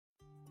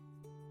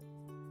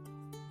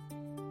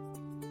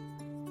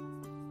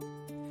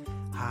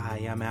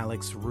Hi, I'm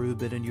Alex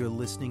Rubin, and you're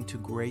listening to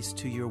Grace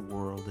to Your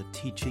World, a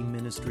teaching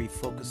ministry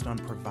focused on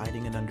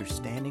providing an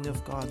understanding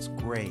of God's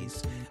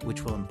grace,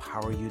 which will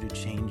empower you to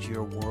change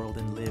your world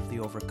and live the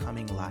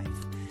overcoming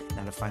life.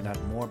 Now, to find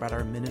out more about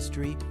our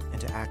ministry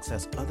and to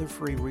access other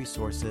free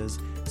resources,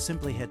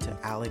 simply head to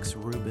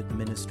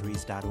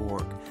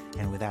alexrubinministries.org.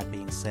 And with that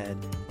being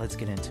said, let's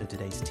get into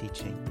today's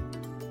teaching.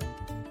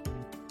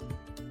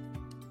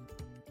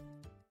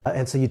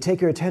 And so you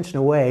take your attention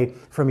away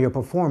from your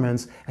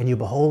performance and you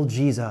behold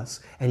Jesus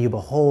and you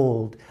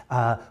behold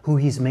who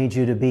He's made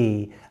you to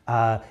be.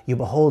 You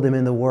behold Him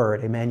in the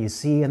Word. Amen. You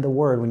see in the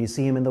Word. When you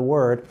see Him in the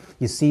Word,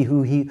 you see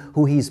who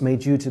He's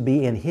made you to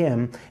be in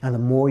Him. And the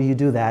more you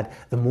do that,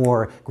 the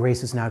more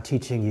grace is now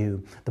teaching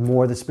you. The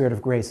more the Spirit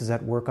of grace is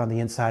at work on the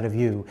inside of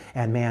you.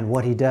 And man,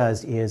 what He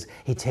does is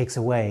He takes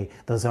away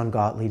those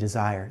ungodly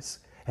desires.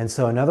 And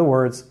so in other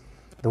words,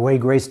 the way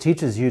grace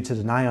teaches you to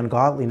deny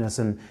ungodliness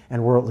and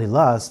worldly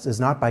lust is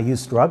not by you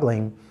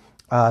struggling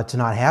to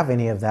not have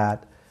any of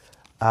that.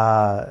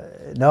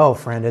 No,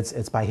 friend,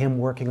 it's by Him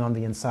working on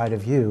the inside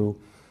of you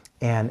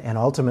and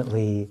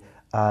ultimately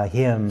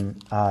Him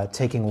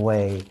taking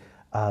away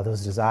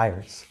those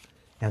desires.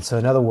 And so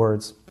in other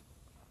words,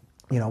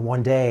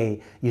 one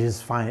day you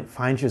just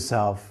find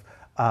yourself,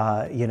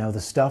 the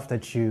stuff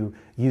that you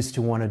used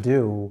to want to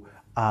do,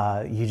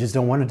 you just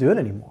don't want to do it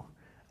anymore.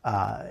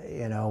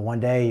 One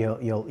day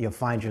you'll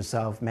find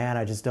yourself, man,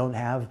 I just don't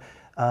have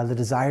the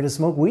desire to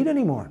smoke weed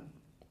anymore.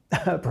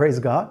 Praise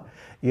God.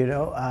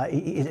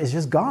 It's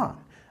just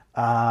gone.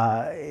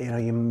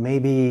 You may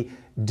be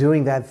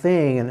doing that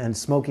thing and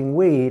smoking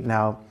weed.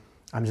 Now,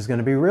 I'm just going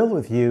to be real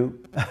with you.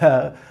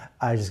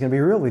 I'm just going to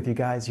be real with you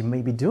guys. You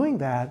may be doing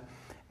that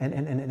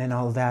and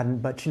all of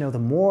that. But, the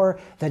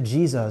more that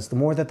Jesus, the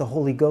more that the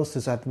Holy Ghost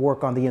is at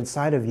work on the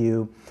inside of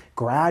you,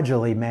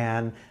 gradually,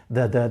 man,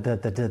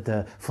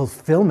 the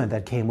fulfillment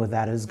that came with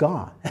that is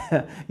gone.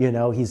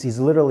 He's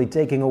literally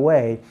taking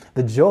away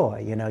the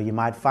joy. You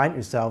might find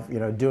yourself,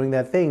 doing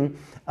that thing,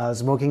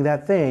 smoking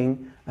that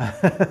thing.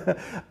 But,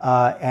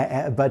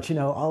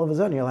 all of a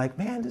sudden you're like,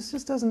 man, this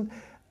just doesn't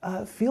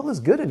feel as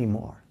good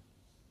anymore.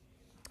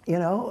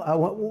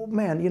 I'm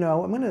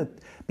going to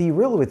be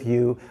real with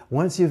you.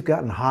 Once you've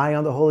gotten high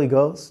on the Holy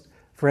Ghost,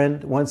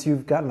 friend, once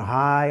you've gotten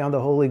high on the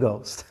Holy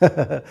Ghost,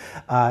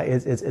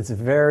 it's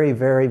very,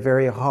 very,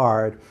 very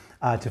hard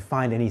to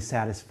find any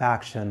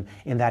satisfaction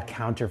in that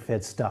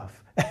counterfeit stuff.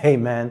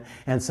 Amen.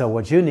 And so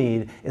what you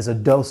need is a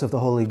dose of the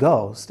Holy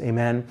Ghost.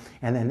 Amen.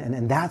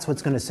 And that's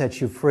what's going to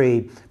set you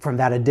free from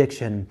that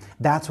addiction.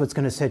 That's what's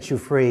going to set you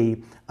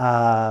free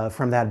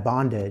from that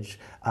bondage.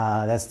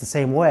 That's the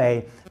same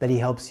way that He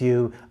helps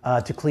you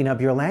to clean up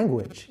your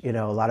language. A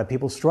lot of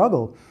people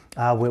struggle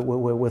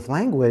with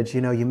language.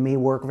 You may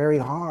work very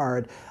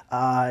hard.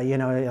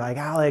 Like,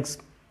 Alex,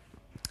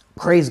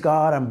 praise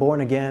God, I'm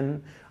born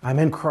again. I'm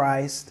in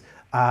Christ.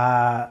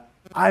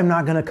 I'm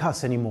not going to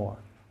cuss anymore.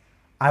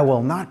 I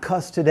will not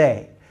cuss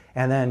today.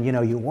 And then,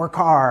 you work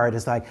hard.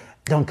 It's like,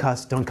 don't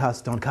cuss, don't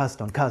cuss, don't cuss,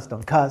 don't cuss,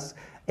 don't cuss.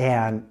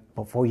 And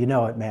before you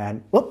know it,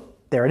 man, whoop,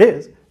 there it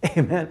is.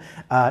 Amen.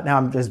 Now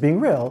I'm just being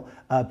real.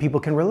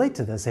 People can relate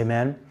to this.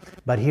 Amen.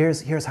 But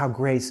here's how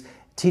grace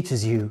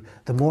teaches you.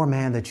 The more,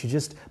 man, that you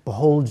just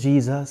behold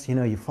Jesus,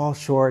 you fall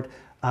short.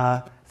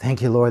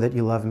 Thank you, Lord, that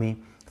you love me.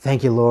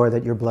 Thank you, Lord,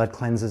 that your blood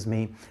cleanses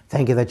me.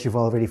 Thank you that you've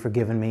already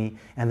forgiven me.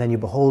 And then you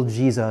behold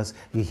Jesus.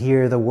 You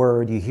hear the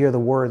word. You hear the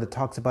word that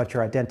talks about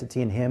your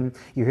identity in Him.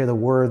 You hear the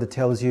word that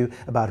tells you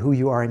about who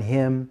you are in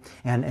Him.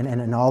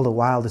 And all the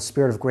while, the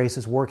Spirit of grace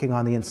is working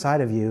on the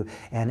inside of you.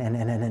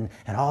 And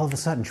all of a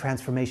sudden,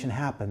 transformation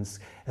happens.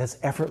 That's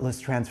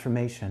effortless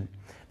transformation.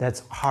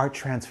 That's heart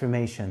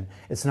transformation.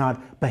 It's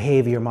not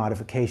behavior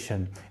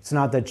modification. It's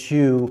not that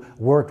you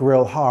worked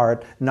real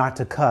hard not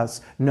to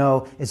cuss.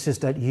 No, it's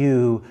just that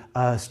you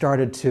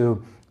started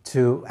to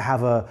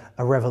have a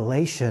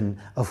revelation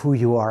of who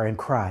you are in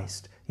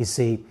Christ. You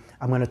see,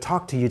 I'm going to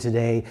talk to you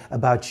today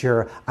about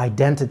your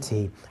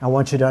identity. I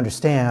want you to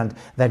understand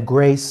that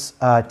grace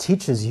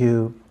teaches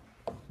you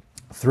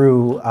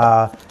through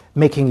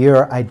making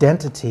your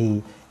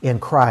identity in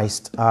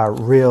Christ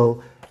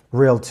real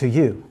to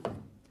you.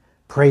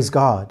 Praise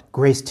God.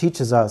 Grace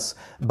teaches us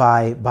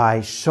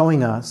by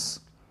showing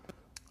us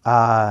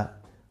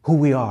who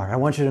we are. I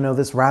want you to know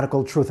this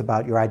radical truth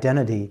about your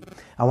identity.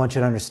 I want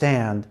you to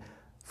understand,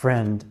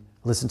 friend,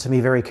 listen to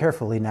me very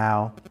carefully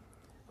now.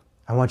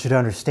 I want you to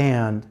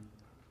understand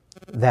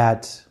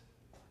that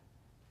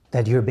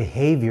your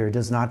behavior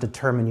does not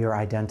determine your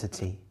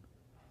identity.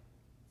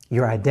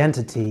 Your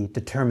identity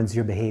determines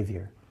your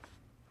behavior.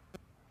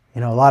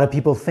 A lot of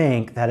people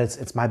think that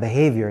it's my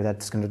behavior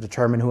that's going to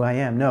determine who I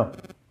am.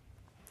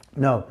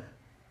 No,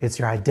 it's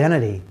your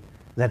identity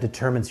that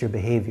determines your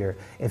behavior.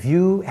 If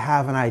you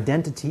have an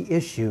identity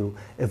issue,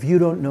 if you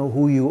don't know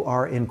who you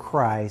are in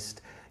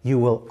Christ, you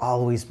will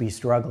always be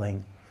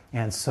struggling.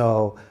 And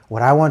so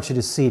what I want you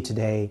to see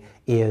today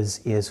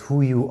is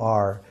who you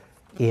are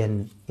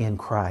in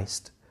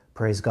Christ.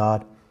 Praise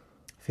God.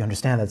 If you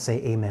understand that, say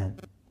amen.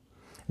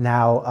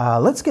 Now,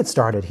 let's get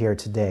started here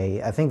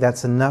today. I think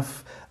that's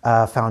enough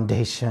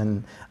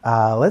foundation.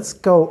 Let's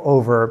go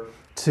over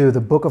to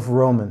the book of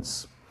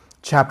Romans,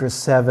 chapter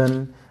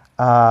 7,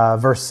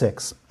 verse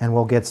 6, and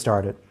we'll get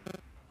started.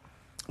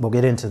 We'll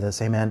get into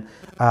this, amen.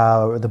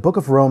 The book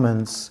of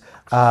Romans,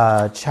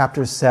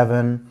 chapter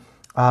 7,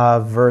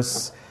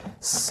 verse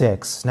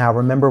 6. Now,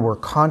 remember, we're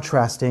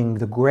contrasting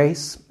the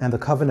grace and the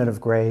covenant of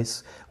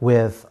grace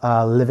with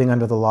living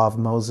under the law of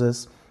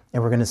Moses,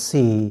 and we're going to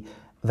see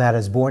that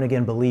as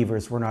born-again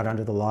believers, we're not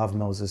under the law of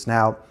Moses.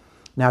 Now,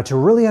 to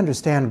really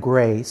understand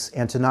grace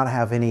and to not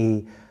have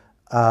any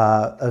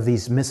of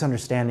these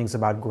misunderstandings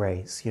about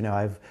grace,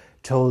 I've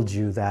told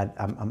you that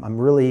I'm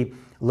really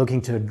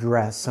looking to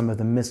address some of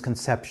the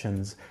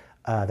misconceptions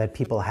that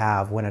people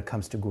have when it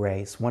comes to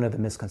grace. One of the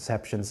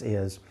misconceptions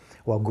is,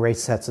 well,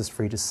 grace sets us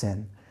free to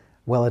sin.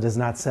 Well, it does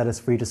not set us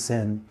free to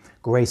sin.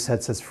 Grace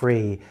sets us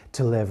free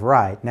to live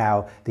right.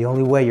 Now, the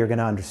only way you're going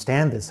to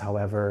understand this,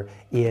 however,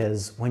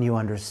 is when you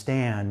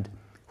understand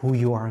who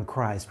you are in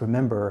Christ.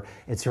 Remember,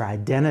 it's your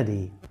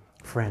identity,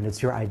 friend.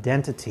 It's your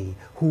identity.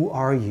 Who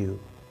are you?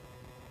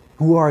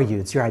 Who are you?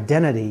 It's your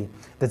identity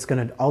that's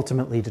going to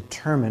ultimately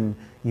determine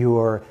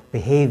your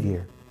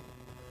behavior.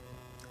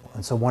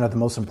 And so one of the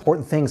most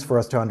important things for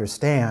us to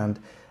understand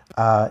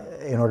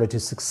in order to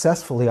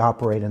successfully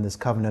operate in this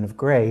covenant of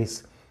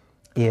grace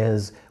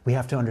is we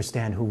have to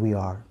understand who we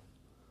are.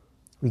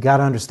 We got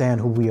to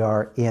understand who we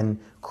are in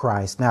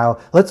Christ. Now,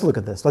 let's look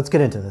at this. Let's get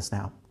into this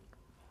now.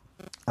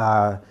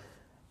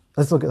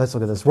 Let's look at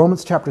this.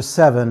 Romans chapter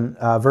 7,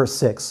 verse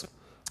 6.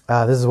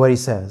 This is what he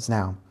says.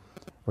 Now,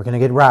 we're going to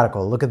get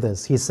radical. Look at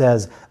this. He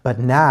says, but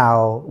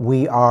now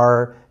we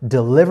are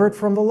delivered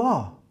from the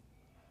law.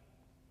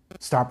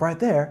 Stop right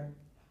there.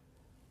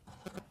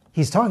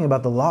 He's talking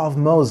about the law of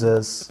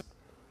Moses.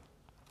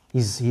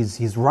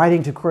 He's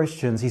writing to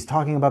Christians. He's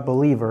talking about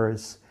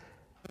believers.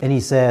 And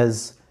he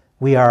says,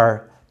 we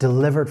are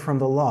delivered from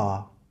the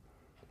law.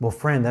 Well,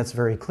 friend, that's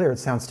very clear. It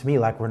sounds to me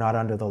like we're not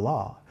under the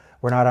law.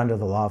 We're not under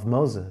the law of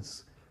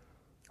Moses.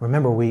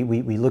 Remember, we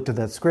looked at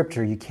that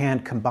scripture. You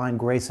can't combine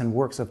grace and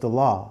works of the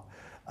law.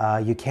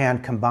 You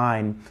can't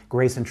combine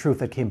grace and truth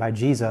that came by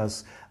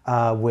Jesus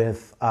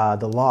with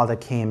the law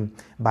that came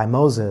by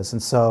Moses.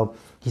 And so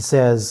he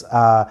says,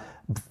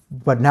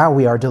 but now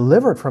we are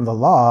delivered from the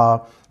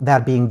law,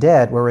 that being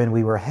dead, wherein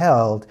we were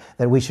held,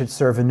 that we should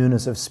serve in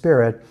newness of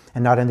spirit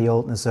and not in the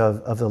oldness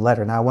of the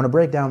letter. Now I want to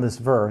break down this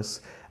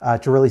verse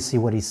to really see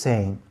what he's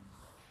saying.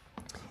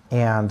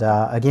 And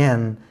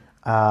again,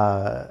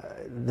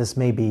 this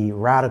may be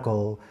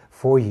radical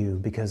for you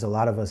because a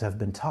lot of us have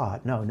been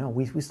taught, no,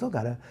 we still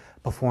got to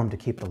perform to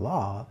keep the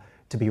law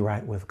to be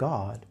right with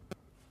God.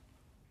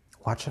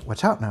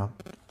 Watch out now.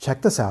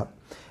 Check this out.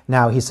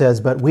 Now he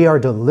says, but we are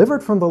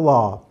delivered from the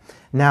law.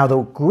 Now the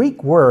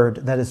Greek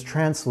word that is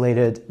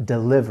translated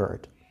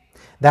delivered,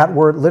 that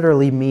word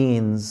literally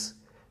means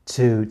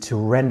to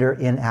render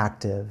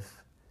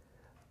inactive.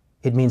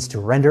 It means to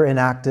render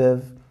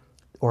inactive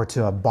or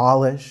to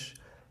abolish.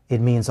 It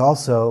means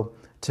also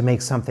to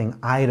make something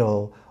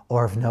idle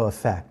or of no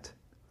effect.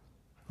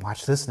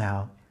 Watch this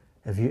now.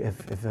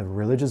 If a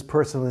religious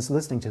person is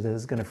listening to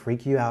this, it's going to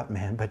freak you out,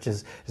 man. But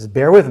just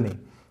bear with me.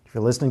 If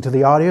you're listening to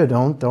the audio,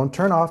 don't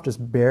turn off.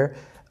 Just bear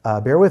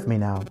with me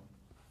now.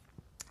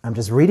 I'm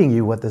just reading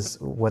you what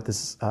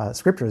this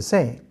scripture is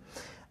saying.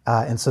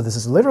 And so this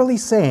is literally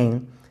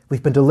saying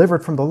we've been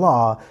delivered from the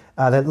law.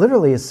 That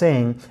literally is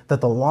saying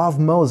that the law of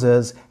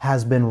Moses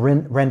has been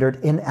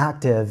rendered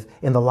inactive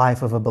in the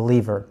life of a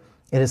believer.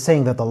 It is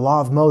saying that the law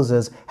of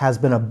Moses has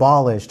been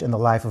abolished in the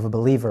life of a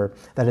believer,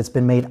 that it's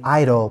been made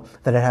idle,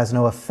 that it has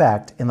no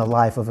effect in the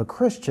life of a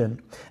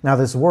Christian. Now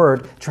this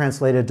word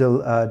translated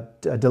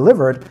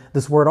delivered,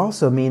 this word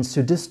also means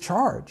to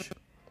discharge.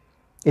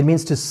 It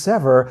means to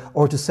sever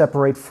or to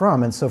separate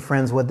from. And so,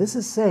 friends, what this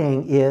is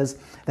saying is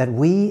that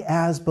we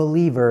as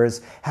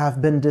believers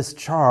have been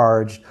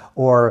discharged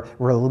or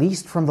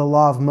released from the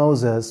law of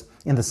Moses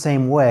in the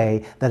same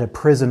way that a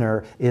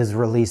prisoner is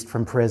released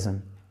from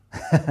prison.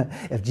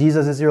 If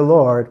Jesus is your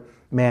Lord,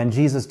 man,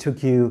 Jesus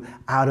took you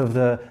out of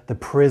the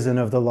prison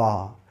of the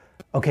law.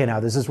 Okay, now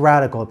this is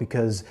radical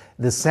because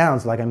this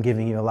sounds like I'm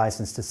giving you a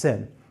license to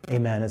sin.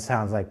 Amen. It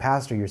sounds like,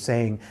 Pastor, you're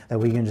saying that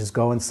we can just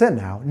go and sin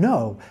now.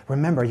 No.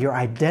 Remember, your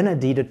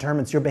identity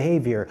determines your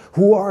behavior.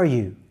 Who are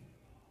you?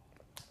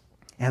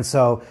 And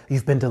so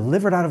you've been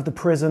delivered out of the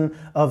prison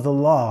of the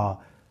law.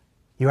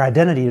 Your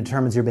identity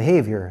determines your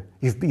behavior.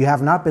 You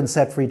have not been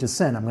set free to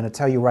sin. I'm going to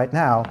tell you right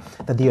now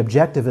that the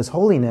objective is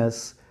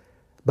holiness,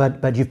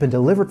 but you've been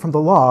delivered from the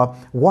law.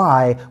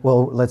 Why?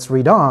 Well, let's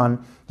read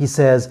on. He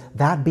says,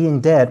 that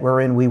being dead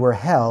wherein we were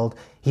held,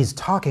 he's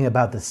talking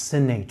about the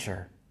sin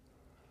nature.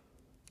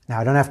 Now,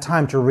 I don't have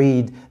time to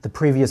read the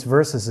previous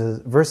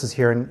verses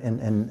here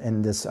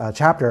in this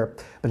chapter,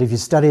 but if you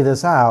study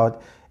this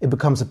out, it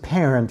becomes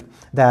apparent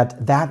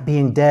that that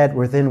being dead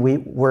wherein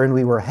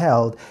we were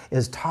held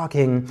is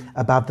talking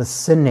about the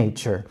sin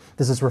nature.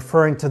 This is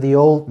referring to the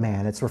old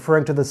man. It's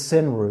referring to the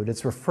sin root.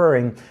 It's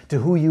referring to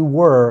who you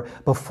were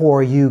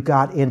before you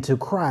got into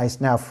Christ.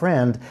 Now,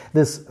 friend,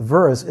 this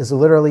verse is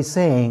literally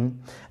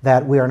saying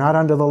that we are not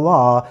under the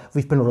law.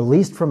 We've been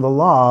released from the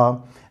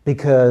law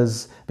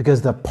because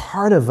the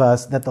part of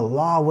us that the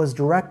law was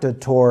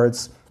directed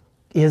towards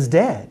is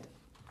dead.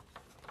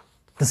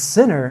 The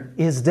sinner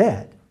is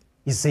dead.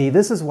 You see,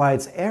 this is why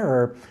it's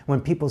error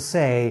when people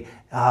say,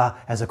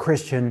 as a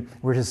Christian,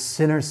 we're just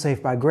sinners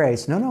saved by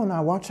grace. No,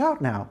 watch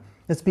out now.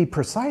 Let's be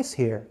precise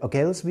here,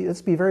 okay? Let's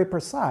be very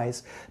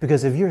precise,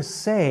 because if you're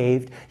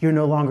saved, you're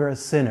no longer a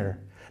sinner.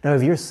 Now,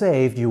 if you're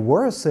saved, you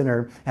were a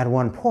sinner at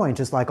one point,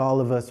 just like all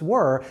of us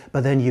were,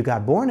 but then you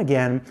got born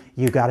again,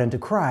 you got into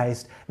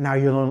Christ, now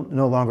you're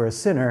no longer a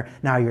sinner,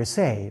 now you're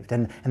saved.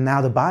 And now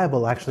the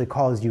Bible actually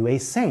calls you a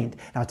saint.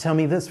 Now tell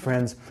me this,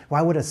 friends,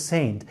 why would a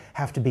saint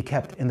have to be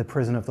kept in the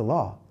prison of the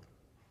law?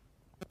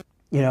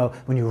 You know,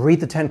 when you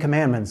read the Ten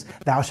Commandments,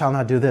 thou shalt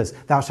not do this,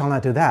 thou shalt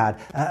not do that,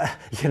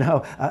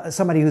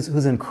 somebody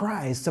who's in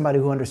Christ, somebody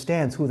who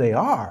understands who they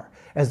are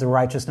as the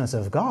righteousness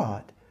of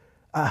God,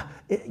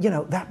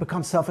 that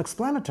becomes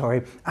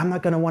self-explanatory. I'm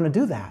not going to want to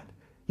do that.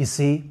 You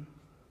see,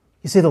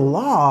 the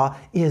law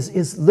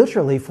is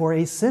literally for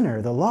a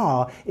sinner. The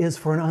law is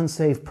for an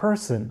unsaved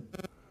person.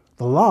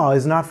 The law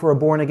is not for a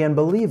born-again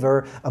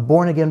believer. A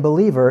born-again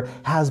believer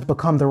has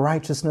become the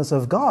righteousness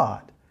of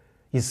God.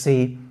 You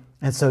see,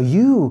 and so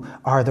you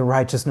are the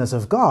righteousness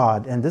of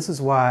God. And this is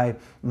why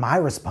my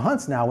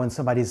response now when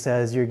somebody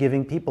says you're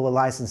giving people a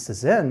license to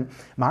sin,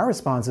 my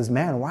response is,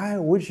 man, why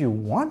would you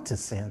want to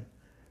sin?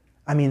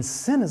 I mean,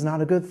 sin is not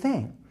a good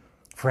thing,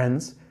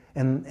 friends.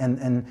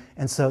 And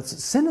so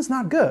sin is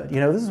not good.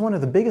 This is one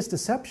of the biggest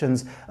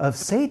deceptions of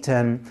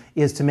Satan,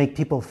 is to make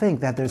people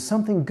think that there's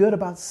something good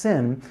about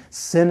sin.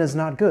 Sin is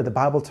not good. The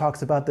Bible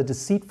talks about the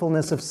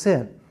deceitfulness of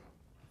sin.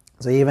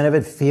 So even if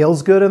it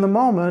feels good in the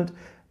moment,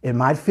 it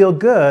might feel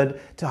good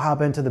to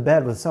hop into the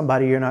bed with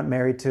somebody you're not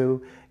married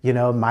to. It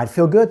might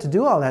feel good to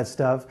do all that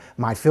stuff.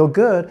 Might feel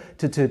good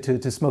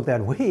to smoke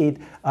that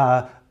weed.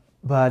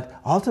 But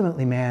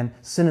ultimately, man,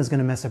 sin is going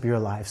to mess up your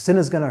life. Sin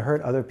is going to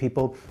hurt other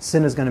people.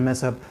 Sin is going to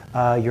mess up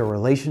your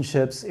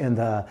relationships in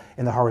the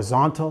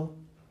horizontal.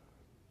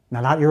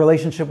 Now, not your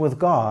relationship with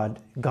God.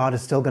 God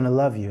is still going to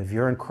love you. If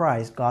you're in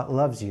Christ, God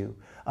loves you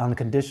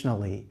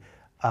unconditionally.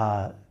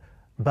 But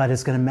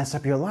it's going to mess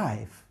up your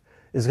life.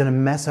 It's going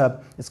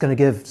to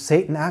give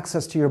Satan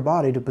access to your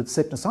body to put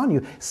sickness on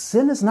you.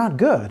 Sin is not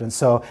good. And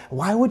so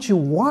why would you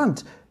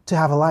want to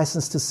have a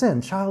license to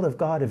sin? Child of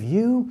God, if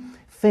you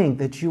think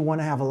that you want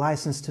to have a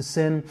license to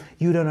sin,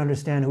 you don't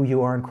understand who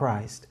you are in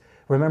Christ.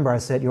 Remember, I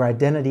said your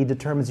identity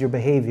determines your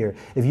behavior.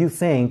 If you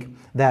think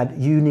that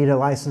you need a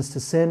license to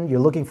sin, you're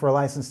looking for a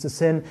license to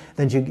sin,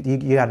 then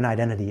you got an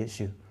identity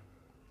issue.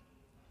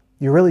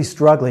 You're really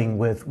struggling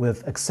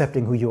with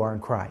accepting who you are in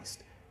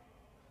Christ.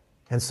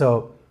 And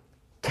so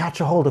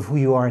catch a hold of who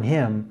you are in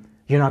Him.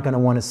 You're not going to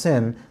want to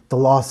sin. The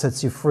law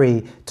sets you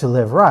free to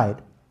live right.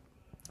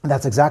 And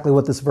that's exactly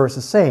what this verse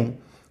is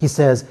saying. He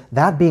says,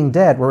 that being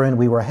dead wherein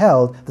we were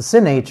held, the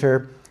sin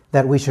nature,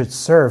 that we should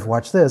serve,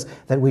 watch this,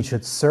 that we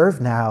should serve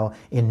now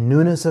in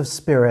newness of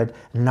spirit,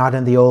 not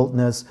in the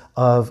oldness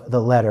of the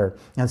letter.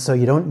 And so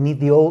you don't need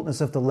the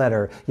oldness of the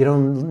letter. You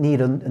don't need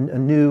a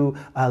new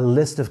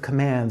list of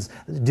commands.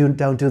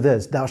 Don't do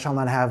this. Thou shalt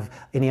not have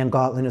any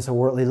ungodliness or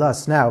worldly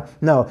lust. Now,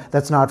 no,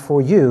 that's not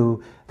for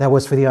you. That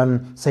was for the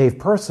unsaved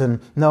person.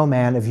 No,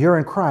 man, if you're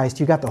in Christ,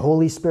 you got the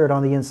Holy Spirit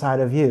on the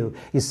inside of you.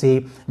 You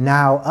see,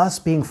 now us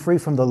being free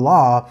from the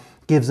law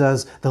gives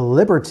us the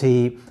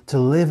liberty to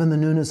live in the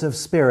newness of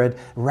spirit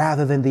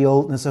rather than the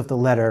oldness of the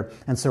letter.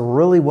 And so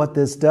really what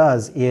this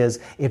does is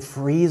it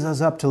frees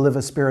us up to live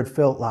a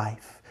spirit-filled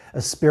life,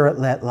 a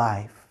spirit-led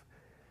life.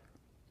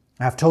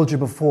 I've told you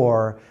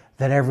before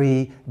that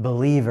every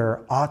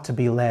believer ought to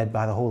be led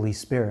by the Holy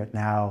Spirit.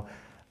 Now,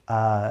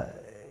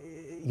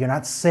 you're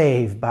not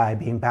saved by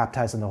being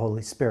baptized in the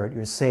Holy Spirit.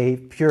 You're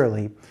saved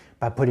purely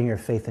by putting your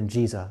faith in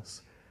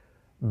Jesus.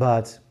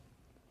 But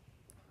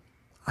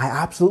I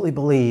absolutely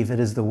believe it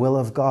is the will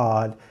of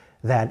God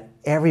that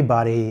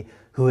everybody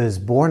who is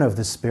born of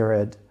the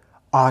Spirit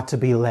ought to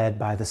be led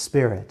by the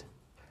Spirit.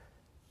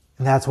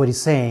 And that's what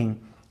he's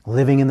saying,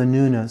 living in the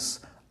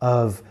newness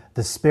of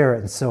the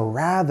Spirit. And so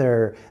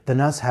rather than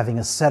us having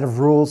a set of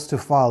rules to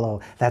follow,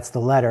 that's the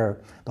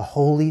letter, the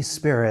Holy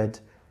Spirit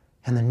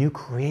and the new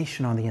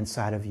creation on the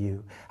inside of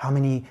you. How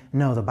many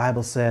know the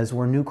Bible says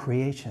we're new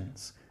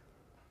creations?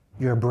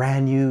 You're a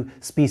brand new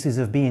species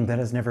of being that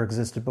has never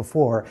existed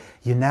before.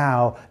 You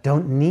now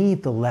don't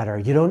need the letter.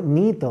 You don't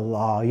need the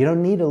law. You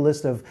don't need a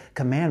list of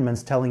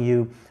commandments telling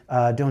you,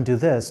 don't do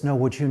this. No,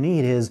 what you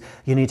need is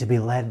you need to be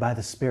led by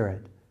the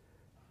Spirit.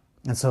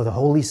 And so the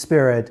Holy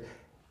Spirit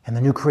and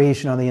the new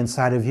creation on the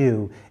inside of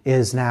you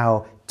is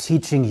now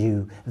teaching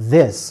you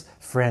this,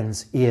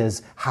 friends,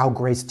 is how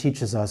grace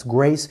teaches us.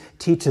 Grace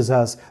teaches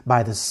us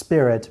by the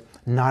Spirit,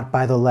 not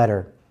by the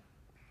letter.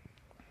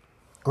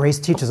 Grace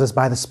teaches us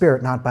by the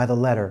Spirit, not by the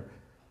letter.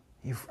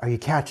 Are you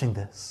catching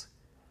this?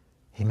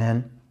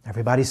 Amen.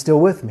 Everybody's still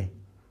with me.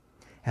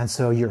 And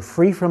so you're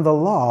free from the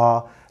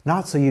law,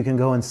 not so you can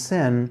go and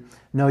sin.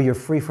 No, you're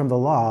free from the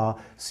law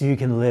so you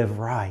can live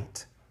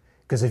right.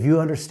 Because if you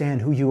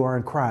understand who you are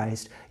in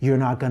Christ, you're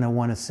not going to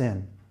want to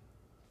sin.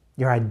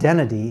 Your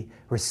identity,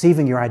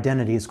 receiving your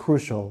identity is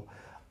crucial.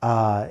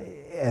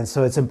 And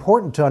so it's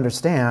important to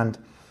understand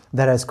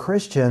that as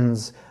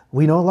Christians,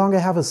 we no longer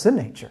have a sin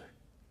nature.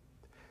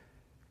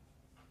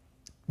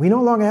 We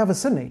no longer have a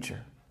sin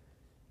nature.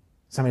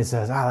 Somebody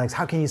says, Alex,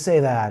 how can you say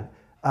that?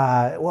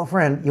 Well,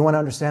 friend, you want to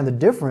understand the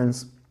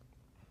difference.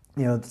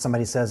 You know,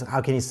 somebody says,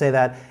 how can you say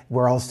that?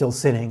 We're all still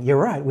sinning. You're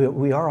right,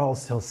 we are all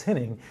still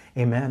sinning.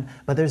 Amen.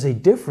 But there's a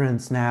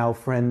difference now,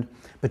 friend,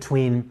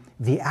 between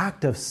the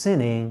act of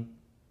sinning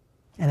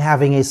and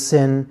having a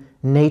sin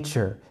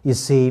nature. You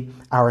see,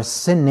 our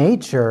sin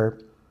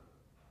nature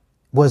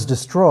was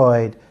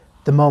destroyed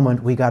the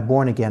moment we got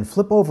born again.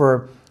 Flip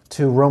over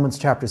to Romans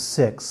chapter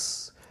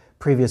 6,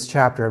 previous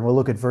chapter, and we'll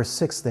look at verse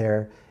 6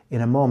 there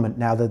in a moment.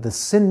 Now, that the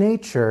sin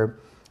nature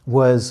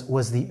was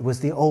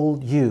the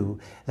old you.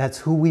 That's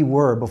who we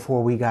were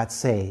before we got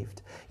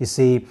saved. You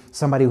see,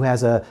 somebody who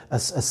has a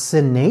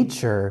sin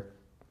nature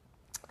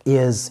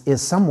is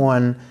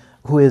someone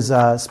who is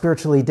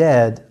spiritually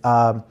dead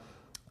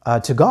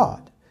to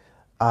God.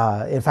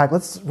 In fact,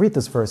 let's read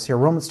this verse here,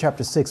 Romans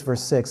chapter 6,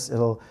 verse 6.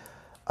 And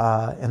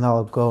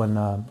I'll go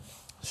and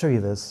show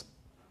you this.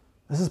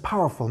 This is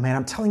powerful, man.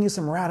 I'm telling you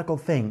some radical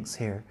things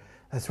here.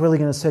 That's really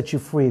going to set you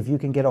free if you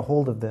can get a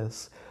hold of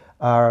this.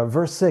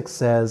 Verse 6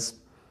 says,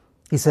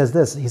 he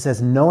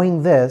says,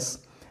 knowing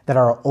this, that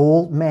our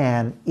old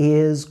man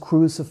is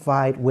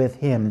crucified with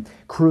him,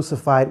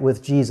 crucified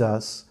with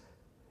Jesus,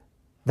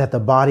 that the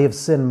body of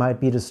sin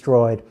might be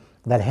destroyed,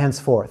 that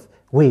henceforth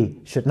we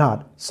should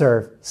not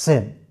serve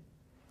sin.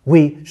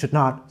 We should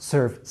not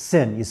serve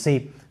sin. You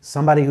see,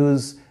 somebody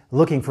who's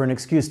looking for an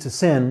excuse to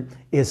sin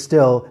is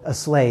still a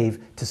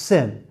slave to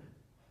sin.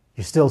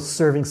 You're still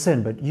serving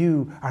sin, but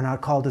you are not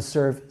called to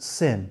serve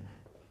sin.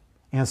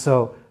 And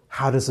so,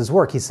 how does this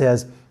work? He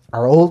says,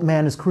 our old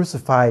man is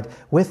crucified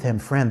with him.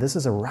 Friend, this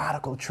is a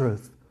radical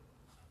truth.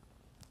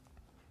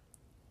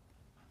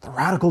 The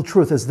radical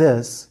truth is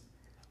this,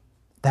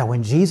 that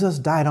when Jesus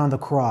died on the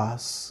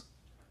cross,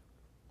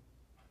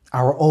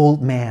 our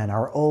old man,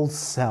 our old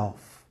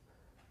self,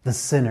 the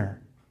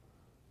sinner,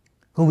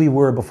 who we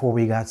were before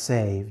we got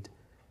saved,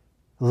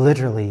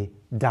 literally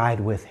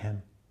died with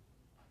him.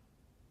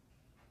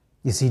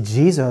 You see,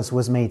 Jesus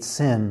was made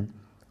sin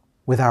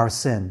with our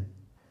sin.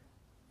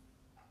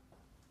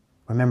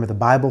 Remember, the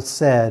Bible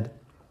said,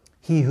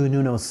 he who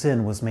knew no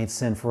sin was made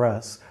sin for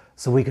us,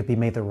 so we could be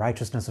made the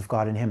righteousness of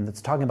God in him.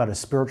 That's talking about a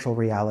spiritual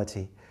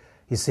reality.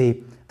 You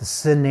see, the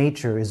sin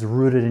nature is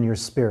rooted in your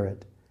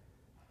spirit.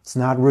 It's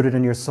not rooted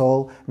in your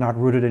soul, not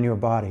rooted in your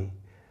body.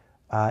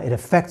 It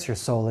affects your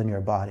soul and your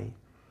body.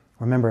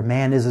 Remember,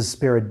 man is a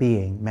spirit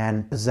being.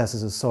 Man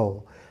possesses a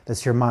soul.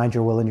 That's your mind,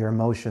 your will, and your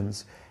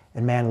emotions.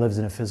 And man lives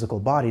in a physical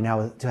body.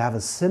 Now, to have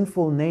a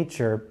sinful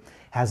nature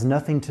has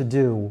nothing to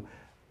do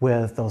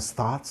with those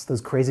thoughts,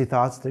 those crazy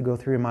thoughts that go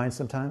through your mind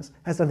sometimes. It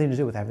has nothing to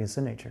do with having a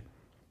sin nature.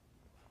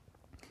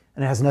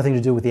 And it has nothing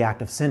to do with the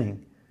act of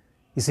sinning.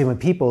 You see, when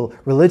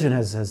religion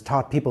has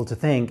taught people to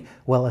think,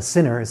 well, a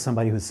sinner is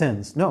somebody who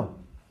sins. No,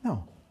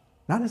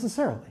 not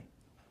necessarily.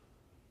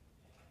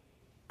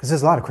 Because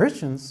there's a lot of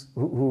Christians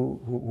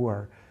who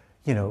are,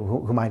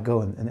 who might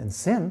go and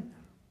sin.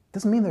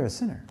 Doesn't mean they're a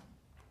sinner.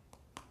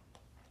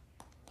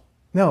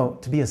 No,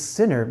 to be a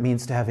sinner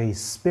means to have a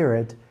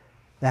spirit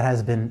that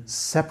has been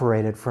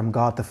separated from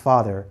God the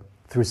Father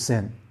through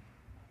sin.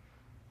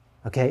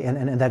 Okay,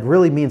 and that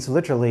really means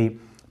literally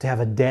to have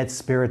a dead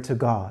spirit to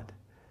God.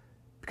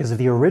 Because of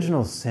the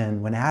original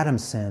sin, when Adam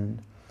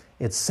sinned,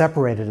 it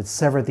severed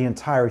the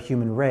entire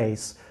human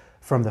race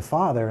from the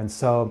Father. And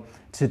so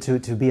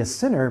to be a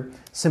sinner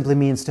simply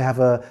means to have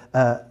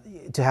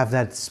to have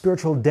that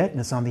spiritual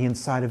deadness on the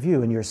inside of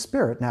you in your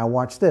spirit. Now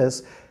watch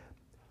this.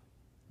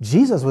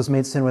 Jesus was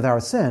made sin with our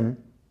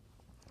sin.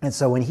 And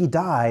so when he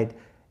died,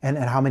 and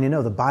how many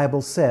know the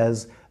Bible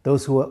says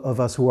those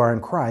of us who are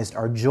in Christ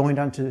are joined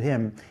unto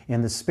him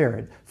in the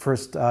Spirit.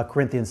 1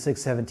 Corinthians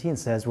 6:17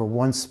 says we're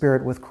one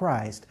spirit with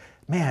Christ.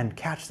 Man,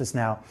 catch this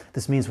now.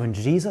 This means when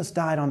Jesus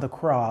died on the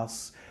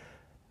cross,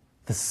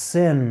 the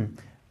sin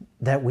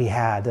that we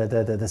had,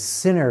 the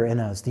sinner in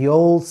us, the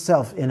old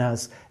self in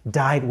us,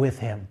 died with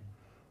him.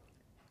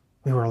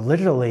 We were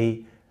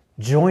literally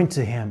joined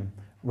to him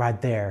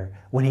right there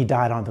when he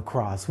died on the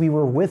cross. We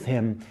were with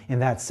him in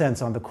that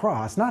sense on the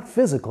cross, not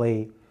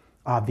physically,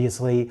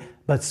 obviously,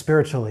 but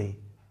spiritually.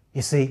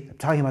 You see, I'm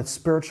talking about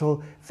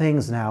spiritual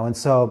things now. And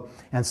so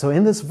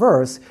in this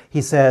verse,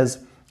 he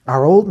says,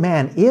 our old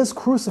man is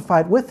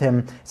crucified with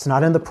him. It's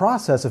not in the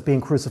process of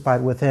being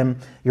crucified with him.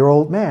 Your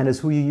old man is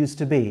who you used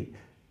to be.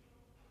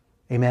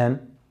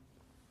 Amen.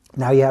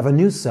 Now you have a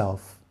new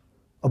self.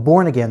 a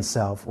born-again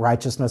self,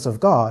 righteousness of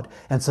God.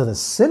 And so the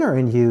sinner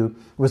in you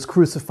was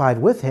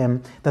crucified with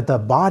him that the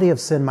body of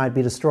sin might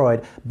be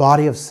destroyed.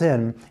 Body of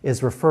sin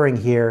is referring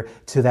here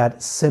to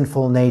that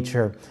sinful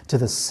nature, to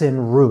the sin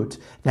root.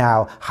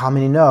 Now, how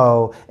many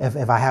know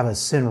if I have a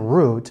sin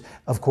root,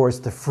 of course,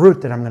 the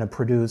fruit that I'm going to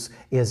produce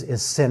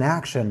is sin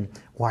action.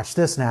 Watch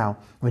this now.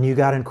 When you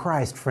got in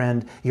Christ,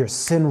 friend, your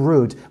sin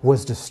root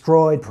was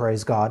destroyed,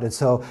 praise God. And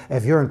so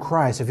if you're in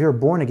Christ, if you're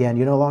born again,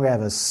 you no longer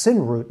have a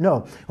sin root.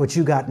 No, what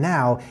you got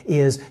now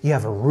is you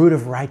have a root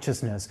of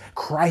righteousness.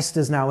 Christ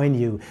is now in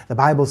you. The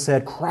Bible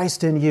said,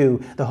 Christ in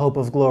you, the hope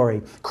of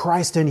glory.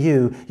 Christ in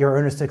you, your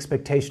earnest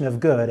expectation of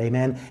good.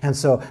 Amen. And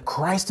so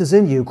Christ is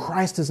in you.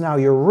 Christ is now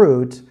your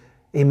root.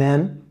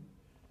 Amen.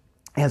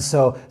 And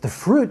so the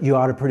fruit you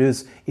ought to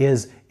produce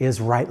is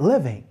right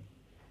living.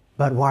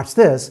 But watch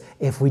this,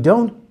 if we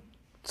don't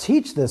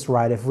teach this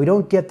right, if we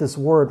don't get this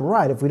word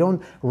right, if we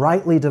don't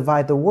rightly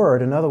divide the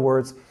word, in other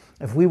words,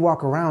 if we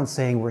walk around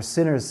saying we're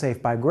sinners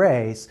saved by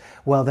grace,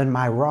 well, then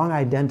my wrong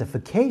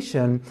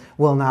identification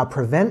will now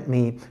prevent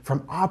me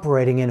from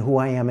operating in who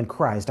I am in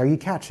Christ. Are you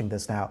catching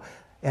this now?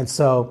 And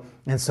so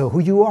who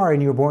you are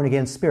in your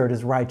born-again spirit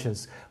is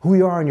righteous. Who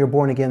you are in your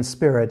born-again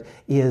spirit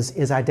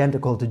is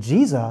identical to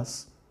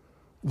Jesus,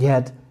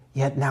 yet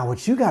now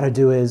what you got to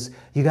do is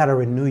you got to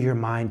renew your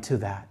mind to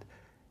that.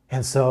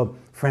 And so,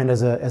 friend,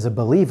 as a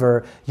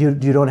believer, you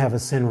don't have a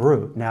sin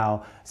root.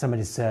 Now,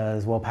 somebody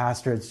says, well,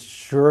 Pastor, it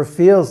sure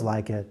feels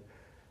like it.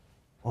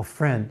 Well,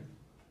 friend,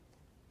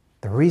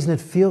 the reason it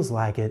feels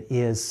like it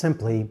is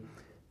simply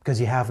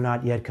because you have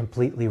not yet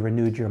completely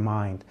renewed your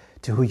mind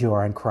to who you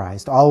are in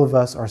Christ. All of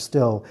us are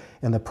still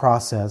in the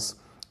process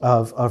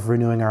of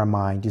renewing our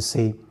mind, you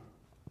see.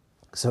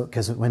 So,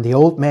 because when the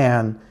old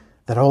man,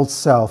 that old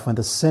self, when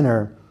the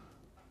sinner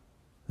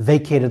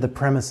vacated the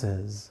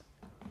premises,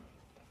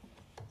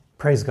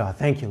 praise God.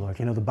 Thank you, Lord.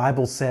 You know, the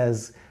Bible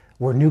says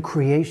we're new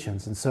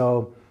creations. And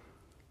so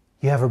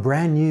you have a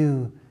brand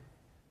new,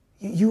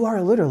 you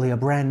are literally a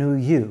brand new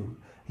you.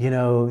 You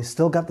know,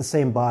 still got the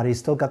same body,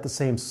 still got the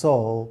same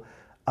soul,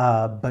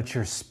 but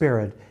your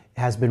spirit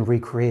has been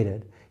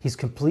recreated. He's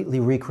completely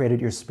recreated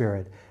your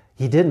spirit.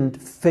 He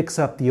didn't fix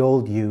up the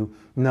old you.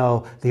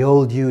 No, the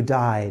old you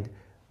died.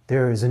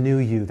 There is a new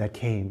you that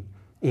came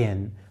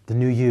in. The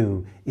new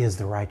you is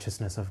the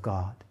righteousness of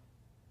God.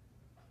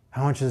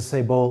 I want you to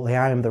say boldly,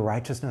 I am the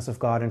righteousness of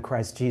God in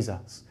Christ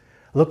Jesus.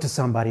 Look to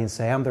somebody and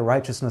say, I'm the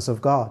righteousness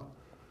of God.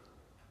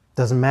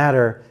 Doesn't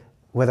matter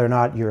whether or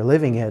not you're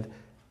living it.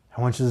 I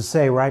want you to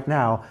say right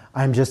now,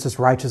 I'm just as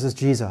righteous as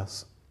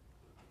Jesus.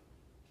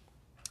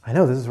 I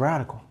know this is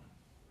radical.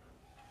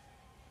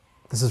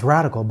 This is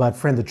radical, but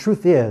friend, the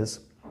truth is,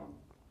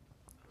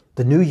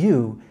 the new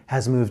you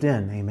has moved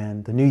in,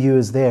 amen. The new you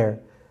is there.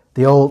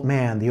 The old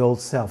man, the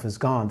old self is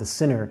gone. The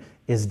sinner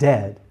is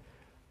dead.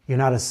 You're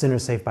not a sinner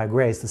saved by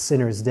grace. The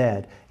sinner is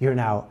dead. You're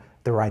now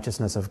the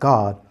righteousness of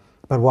God.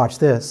 But watch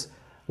this.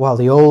 While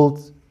the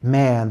old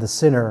man, the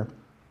sinner,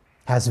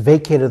 has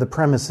vacated the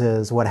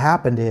premises, what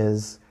happened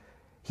is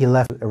he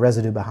left a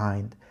residue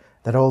behind.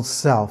 That old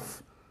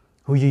self,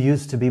 who you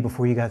used to be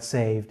before you got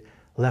saved,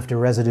 left a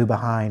residue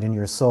behind in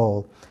your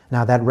soul.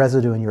 Now that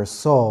residue in your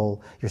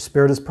soul, your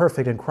spirit is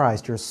perfect in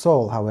Christ. Your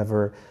soul,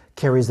 however,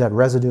 carries that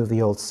residue of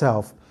the old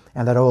self.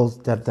 And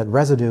that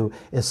residue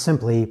is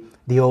simply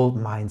the old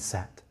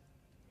mindset.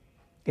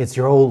 It's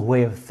your old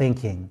way of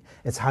thinking.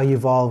 It's how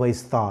you've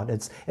always thought.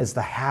 It's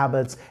the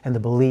habits and the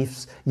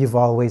beliefs you've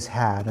always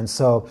had. And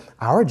so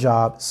our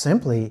job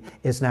simply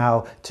is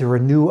now to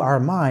renew our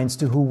minds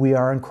to who we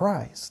are in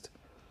Christ.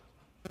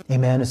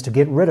 Amen. Is to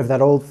get rid of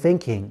that old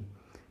thinking,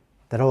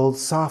 that old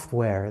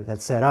software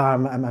that said, oh,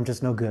 I'm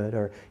just no good.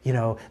 Or, you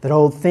know, that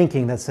old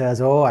thinking that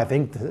says, oh, I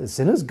think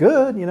sin is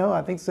good. You know,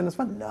 I think sin is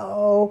fun.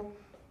 No.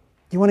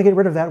 You want to get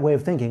rid of that way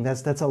of thinking.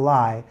 That's a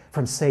lie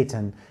from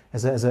Satan.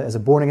 As a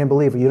born-again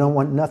believer, you don't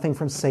want nothing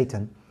from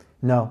Satan.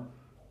 No.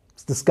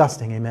 It's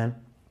disgusting, amen?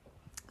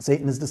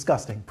 Satan is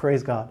disgusting,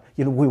 praise God.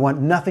 We want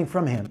nothing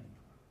from him.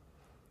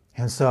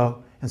 And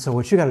so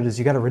what you got to do is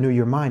you got to renew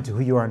your mind to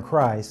who you are in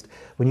Christ.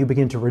 When you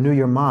begin to renew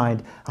your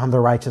mind, I'm the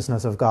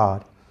righteousness of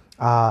God.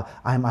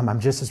 I'm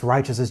just as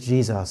righteous as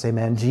Jesus.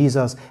 Amen.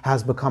 Jesus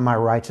has become my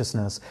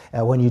righteousness.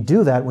 When you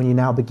do that, when you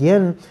now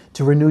begin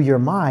to renew your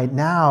mind,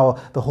 now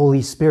the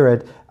Holy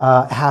Spirit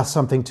has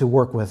something to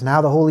work with.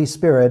 Now the Holy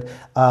Spirit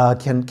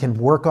can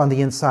work on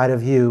the inside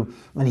of you,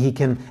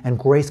 and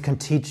grace can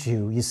teach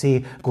you. You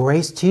see,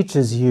 grace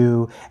teaches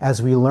you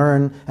as you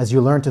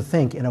learn to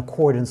think in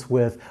accordance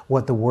with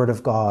what the Word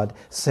of God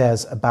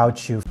says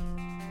about you.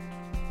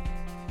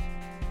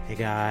 Hey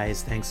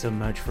guys, thanks so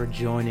much for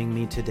joining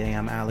me today.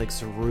 I'm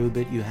Alex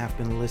Rubit. You have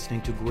been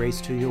listening to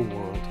Grace to Your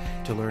World.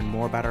 To learn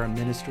more about our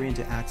ministry and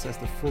to access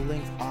the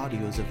full-length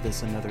audios of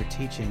this and other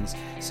teachings,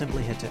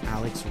 simply head to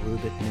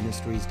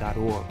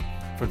alexrubitministries.org.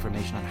 For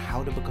information on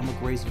how to become a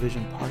Grace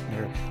Vision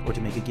partner or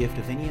to make a gift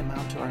of any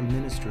amount to our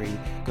ministry,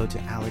 go to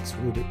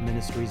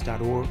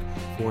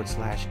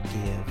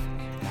alexrubitministries.org/give.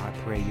 Now I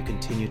pray you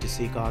continue to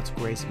see God's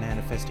grace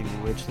manifesting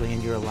richly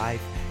in your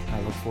life, and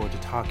I look forward to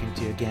talking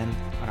to you again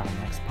on our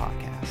next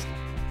podcast.